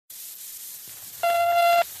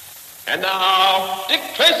And now, Dick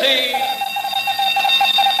Tracy.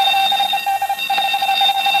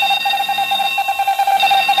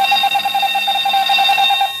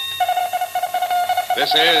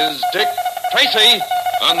 This is Dick Tracy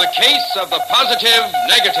on the case of the positive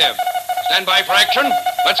negative. Stand by for action.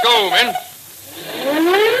 Let's go, men.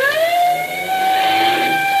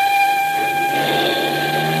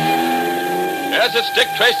 Yes, it's Dick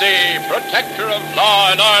Tracy, protector of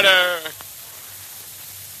law and order.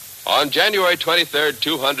 On January 23rd,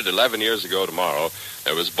 211 years ago tomorrow,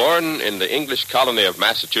 there was born in the English colony of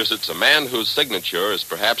Massachusetts a man whose signature is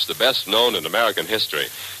perhaps the best known in American history,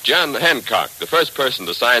 John Hancock, the first person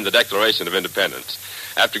to sign the Declaration of Independence.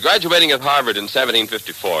 After graduating at Harvard in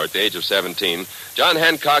 1754, at the age of 17, John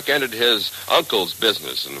Hancock entered his uncle's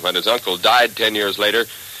business, and when his uncle died 10 years later,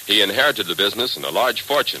 he inherited the business and a large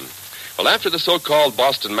fortune. Well, after the so-called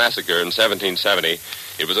Boston Massacre in 1770,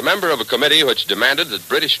 he was a member of a committee which demanded that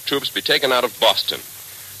British troops be taken out of Boston.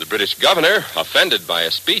 The British governor, offended by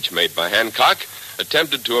a speech made by Hancock,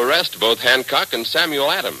 attempted to arrest both Hancock and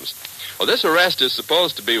Samuel Adams. Well, this arrest is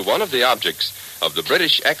supposed to be one of the objects of the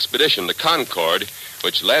British expedition to Concord,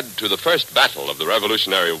 which led to the first battle of the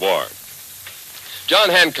Revolutionary War. John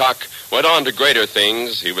Hancock went on to greater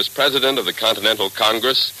things. He was president of the Continental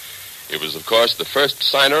Congress. He was, of course, the first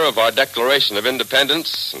signer of our Declaration of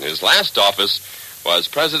Independence, and his last office was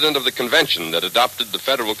president of the convention that adopted the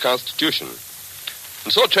federal Constitution.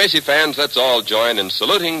 And so, Tracy fans, let's all join in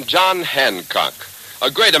saluting John Hancock,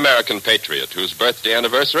 a great American patriot whose birthday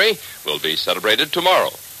anniversary will be celebrated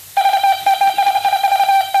tomorrow.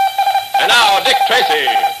 And now, Dick Tracy.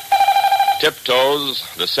 Tiptoes,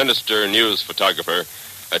 the sinister news photographer,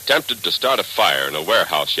 attempted to start a fire in a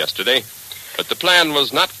warehouse yesterday, but the plan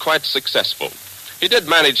was not quite successful. He did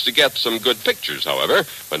manage to get some good pictures, however,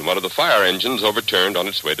 when one of the fire engines overturned on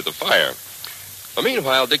its way to the fire. Well,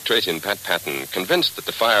 meanwhile, Dick Tracy and Pat Patton, convinced that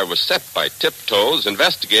the fire was set by Tiptoes,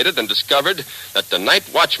 investigated and discovered that the night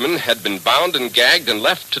watchman had been bound and gagged and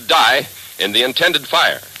left to die in the intended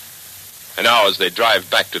fire. And now, as they drive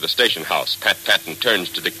back to the station house, Pat Patton turns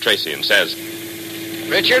to Dick Tracy and says,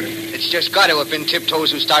 Richard, it's just got to have been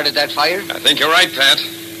Tiptoes who started that fire. I think you're right, Pat.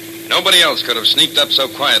 Nobody else could have sneaked up so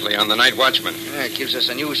quietly on the night watchman. It gives us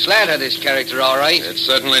a new slant of this character, all right. It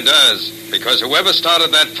certainly does, because whoever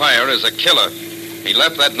started that fire is a killer. He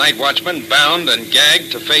left that night watchman bound and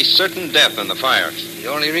gagged to face certain death in the fire. The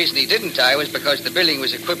only reason he didn't die was because the building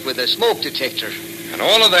was equipped with a smoke detector. And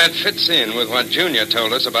all of that fits in with what Junior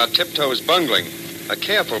told us about Tiptoes bungling. A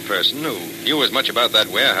careful person who knew as much about that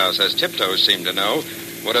warehouse as Tiptoes seemed to know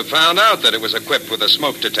would have found out that it was equipped with a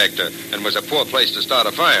smoke detector and was a poor place to start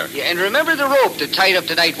a fire. Yeah, and remember the rope that tied up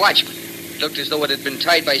the night watchman? It looked as though it had been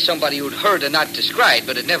tied by somebody who'd heard and not described,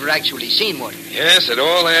 but had never actually seen one. Yes, it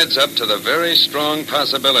all adds up to the very strong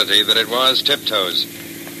possibility that it was Tiptoes.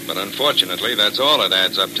 But unfortunately, that's all it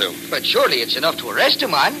adds up to. But surely it's enough to arrest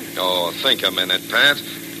him on. Oh, think a minute, Pat.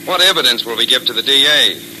 What evidence will we give to the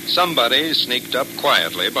DA? Somebody sneaked up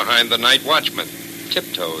quietly behind the night watchman.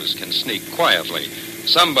 Tiptoes can sneak quietly.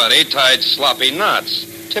 Somebody tied sloppy knots.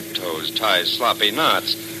 Tiptoes ties sloppy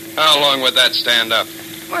knots. How long would that stand up?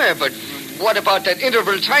 Well, but what about that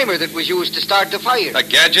interval timer that was used to start the fire? A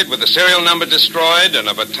gadget with the serial number destroyed and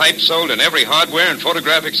of a type sold in every hardware and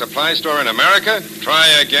photographic supply store in America? Try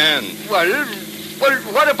again. Well,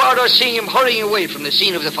 what about us seeing him hurrying away from the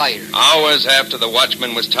scene of the fire? Hours after the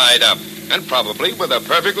watchman was tied up, and probably with a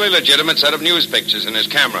perfectly legitimate set of news pictures in his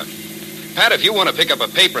camera. Pat, if you want to pick up a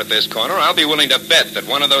paper at this corner, I'll be willing to bet that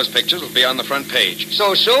one of those pictures will be on the front page.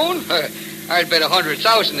 So soon? I'd bet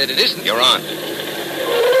 100,000 that it isn't. You're on.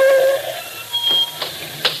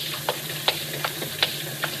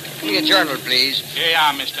 Give me a journal, please. Here you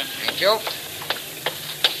are, mister. Thank you.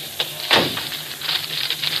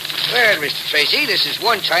 Well, Mr. Tracy, this is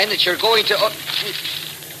one time that you're going to...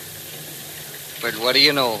 But what do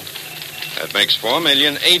you know? That makes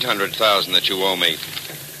 $4,800,000 that you owe me.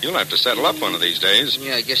 You'll have to settle up one of these days.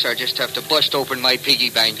 Yeah, I guess I'll just have to bust open my piggy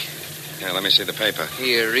bank. Yeah, let me see the paper.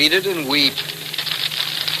 Here, read it and weep.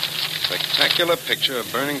 Spectacular picture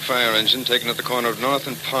of burning fire engine taken at the corner of North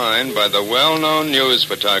and Pine by the well-known news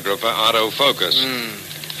photographer Otto Focus.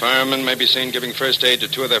 Firemen may be seen giving first aid to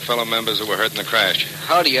two of their fellow members who were hurt in the crash.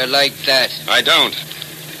 How do you like that? I don't,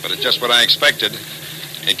 but it's just what I expected.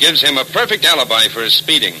 It gives him a perfect alibi for his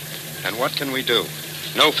speeding. And what can we do?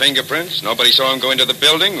 No fingerprints. Nobody saw him go into the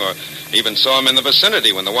building or even saw him in the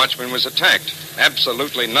vicinity when the watchman was attacked.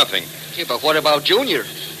 Absolutely nothing. Yeah, but what about Junior?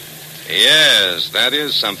 Yes, that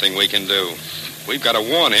is something we can do. We've got to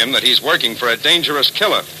warn him that he's working for a dangerous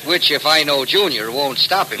killer. Which, if I know Junior, won't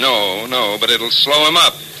stop him. No, but it'll slow him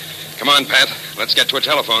up. Come on, Pat. Let's get to a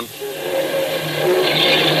telephone.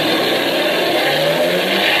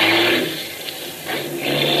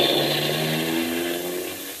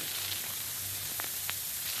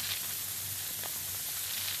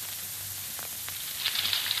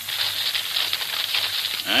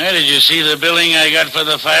 Did you see the billing I got for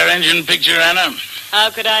the fire engine picture, Anna? How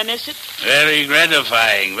could I miss it? Very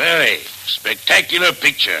gratifying, very. Spectacular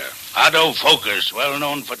picture. Otto Focus,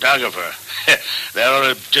 well-known photographer.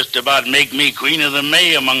 That'll just about make me Queen of the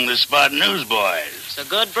May among the spot newsboys. It's a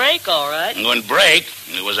good break, all right. Good break.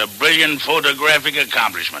 It was a brilliant photographic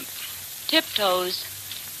accomplishment. Tiptoes,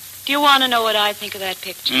 do you want to know what I think of that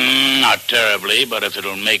picture? Not terribly, but if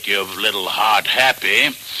it'll make your little heart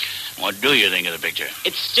happy, what do you think of the picture?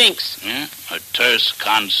 It stinks. Yeah, a terse,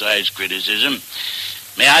 concise criticism.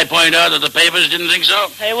 May I point out that the papers didn't think so?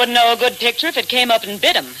 They wouldn't know a good picture if it came up and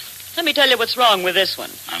bit them. Let me tell you what's wrong with this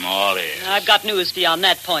one. I'm all ears. I've got news for you on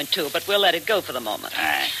that point, too, but we'll let it go for the moment.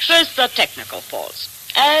 Thanks. First, the technical faults.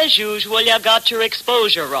 As usual, you got your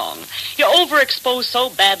exposure wrong. You overexposed so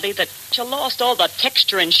badly that you lost all the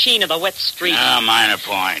texture and sheen of the wet street. Minor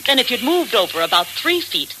point. Then if you'd moved over about 3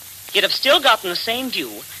 feet, you'd have still gotten the same view,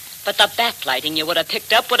 but the backlighting you would have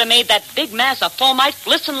picked up would have made that big mass of foamite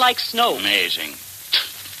glisten like snow. Amazing.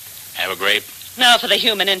 Have a grape? Now for the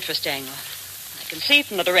human interest angle. I can see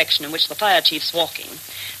from the direction in which the fire chief's walking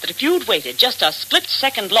that if you'd waited just a split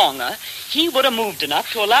second longer, he would have moved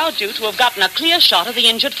enough to allow you to have gotten a clear shot of the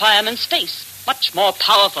injured fireman's face. Much more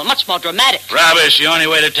powerful, much more dramatic. Rubbish. The only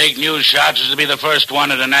way to take news shots is to be the first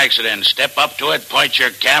one at an accident. Step up to it, point your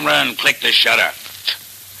camera, and click the shutter.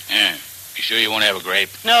 Yeah. You sure you won't have a grape?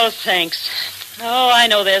 No, thanks. Oh, I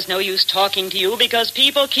know there's no use talking to you because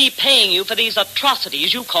people keep paying you for these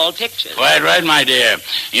atrocities you call pictures. Quite right, my dear.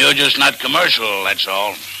 You're just not commercial, that's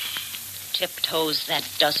all. Tiptoes, that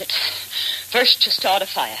does it. First you start a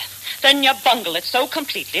fire. Then you bungle it so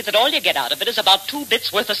completely that all you get out of it is about 2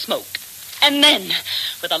 bits worth of smoke. And then,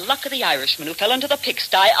 with the luck of the Irishman who fell into the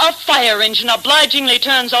pigsty, a fire engine obligingly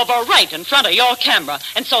turns over right in front of your camera.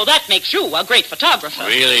 And so that makes you a great photographer.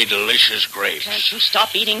 Really delicious grapes. Can't you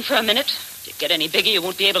stop eating for a minute? If you get any bigger, you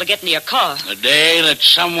won't be able to get into your car. The day that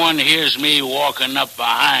someone hears me walking up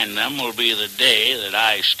behind them will be the day that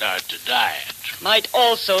I start to diet. Might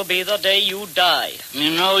also be the day you die. You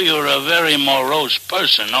know, you're a very morose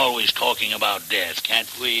person, always talking about death. Can't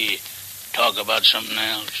we talk about something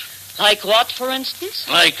else? Like what, for instance?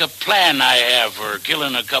 Like a plan I have for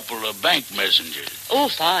killing a couple of bank messengers. Oh,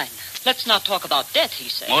 fine. Let's not talk about death, he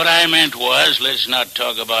said. What I meant was, let's not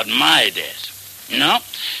talk about my death. No,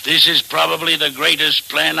 this is probably the greatest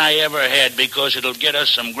plan I ever had because it'll get us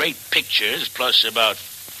some great pictures plus about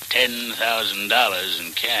 $10,000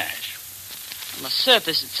 in cash. On the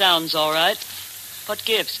surface, it sounds all right. What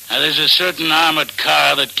gives? Now, there's a certain armored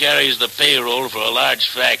car that carries the payroll for a large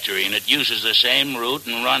factory, and it uses the same route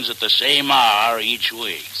and runs at the same hour each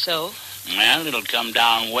week. So? Well, it'll come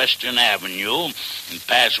down Western Avenue and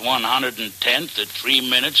pass 110th at 3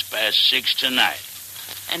 minutes past 6 tonight.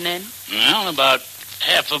 And then? Well, about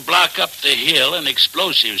half a block up the hill, an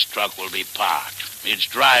explosives truck will be parked. Its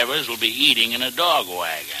drivers will be eating in a dog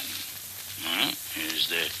wagon. Well, is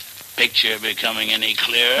the picture becoming any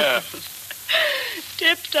clearer?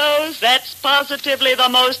 Tiptoes, that's positively the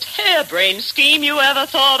most harebrained scheme you ever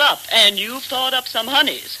thought up. And you've thought up some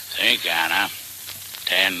honeys. Think, Anna.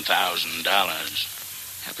 $10,000.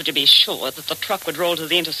 How could you be sure that the truck would roll to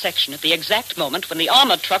the intersection at the exact moment when the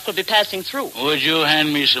armored truck would be passing through? Would you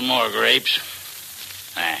hand me some more grapes?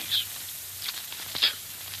 Thanks.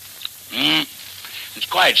 It's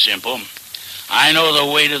quite simple. I know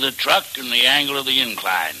the weight of the truck and the angle of the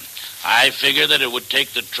incline. I figure that it would take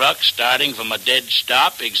the truck starting from a dead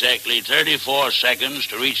stop exactly 34 seconds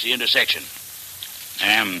to reach the intersection.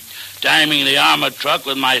 Timing the armored truck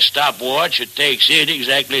with my stopwatch, it takes it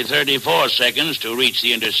exactly 34 seconds to reach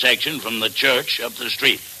the intersection from the church up the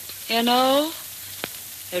street. You know,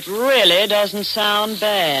 it really doesn't sound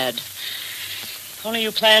bad. If only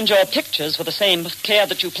you planned your pictures with the same care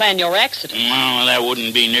that you plan your accidents. Well, that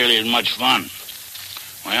wouldn't be nearly as much fun.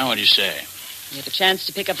 Well, what do you say? You have a chance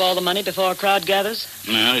to pick up all the money before a crowd gathers?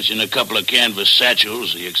 No, it's in a couple of canvas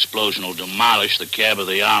satchels. The explosion will demolish the cab of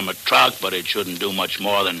the armored truck, but it shouldn't do much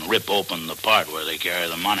more than rip open the part where they carry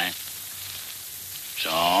the money.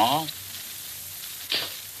 So?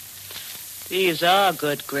 These are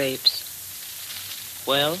good grapes.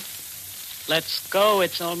 Well, let's go.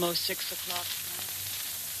 It's almost 6 o'clock.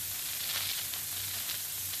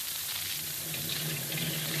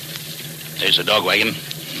 There's the dog wagon.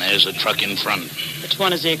 There's the truck in front. Which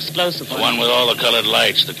one is the explosive one? The one with all the colored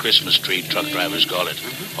lights, the Christmas tree truck drivers call it.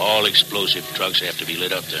 All explosive trucks have to be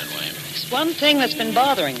lit up that way. There's one thing that's been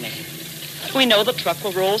bothering me. We know the truck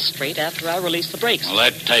will roll straight after I release the brakes. Well,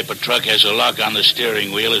 that type of truck has a lock on the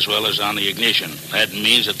steering wheel as well as on the ignition. That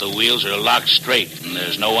means that the wheels are locked straight, and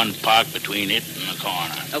there's no one parked between it and the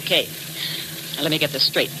corner. Okay. Now, let me get this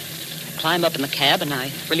straight. climb up in the cab, and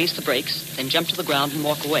I release the brakes, then jump to the ground and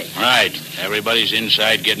walk away. Right. Everybody's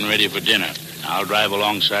inside getting ready for dinner. I'll drive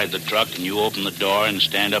alongside the truck, and you open the door and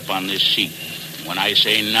stand up on this seat. When I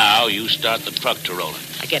say now, you start the truck to rolling.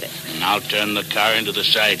 I get it. And I'll turn the car into the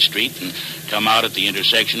side street and come out at the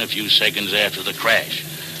intersection a few seconds after the crash.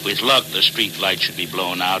 With luck, the street light should be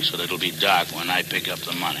blown out so that it'll be dark when I pick up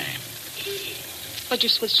the money. What'd you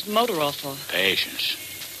switch the motor off for? Patience.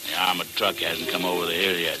 The armored truck hasn't come over the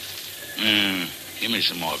hill yet. Give me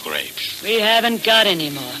some more grapes. We haven't got any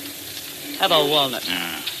more. Have a walnut.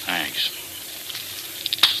 Thanks.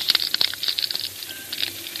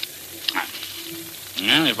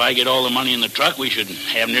 Well, if I get all the money in the truck, we should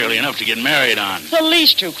have nearly enough to get married on. The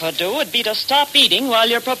least you could do would be to stop eating while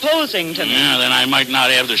you're proposing to me. Yeah, then I might not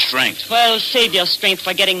have the strength. Well, save your strength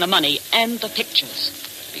for getting the money and the pictures.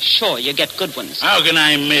 Be sure you get good ones. How can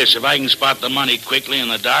I miss? If I can spot the money quickly in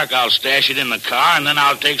the dark, I'll stash it in the car, and then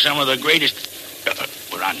I'll take some of the greatest...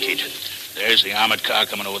 We're on, Kate. There's the armored car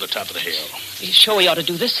coming over the top of the hill. Be sure we ought to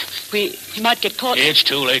do this. We might get caught. It's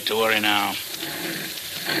too late to worry now.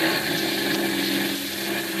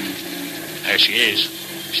 There she is.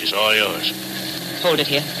 She's all yours. Hold it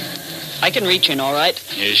here. I can reach in, all right.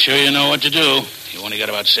 You sure you know what to do? You only got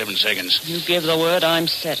about 7 seconds. You give the word, I'm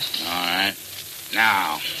set. All right.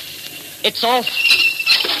 Now. It's off.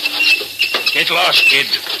 Get lost, kid.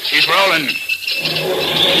 She's rolling.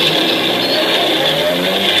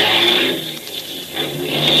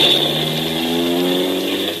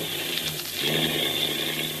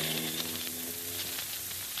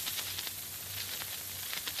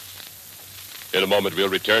 In a moment, we'll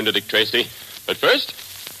return to Dick Tracy. But first...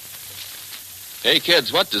 Hey,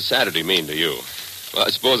 kids, what does Saturday mean to you? Well, I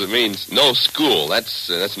suppose it means no school. That's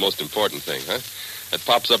the most important thing, huh? That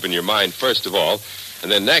pops up in your mind first of all. And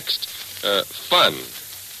then next, fun.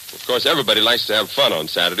 Of course, everybody likes to have fun on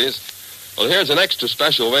Saturdays. Well, here's an extra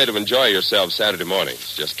special way to enjoy yourselves Saturday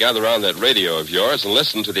mornings. Just gather around that radio of yours and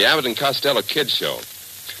listen to the Abbott and Costello Kids Show.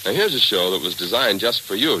 Now, here's a show that was designed just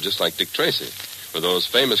for you, just like Dick Tracy, with those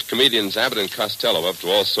famous comedians Abbott and Costello up to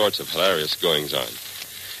all sorts of hilarious goings-on.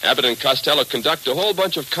 Abbott and Costello conduct a whole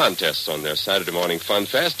bunch of contests on their Saturday morning fun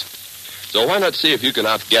fest. So why not see if you can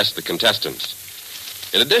outguess the contestants?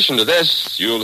 In addition to this, you'll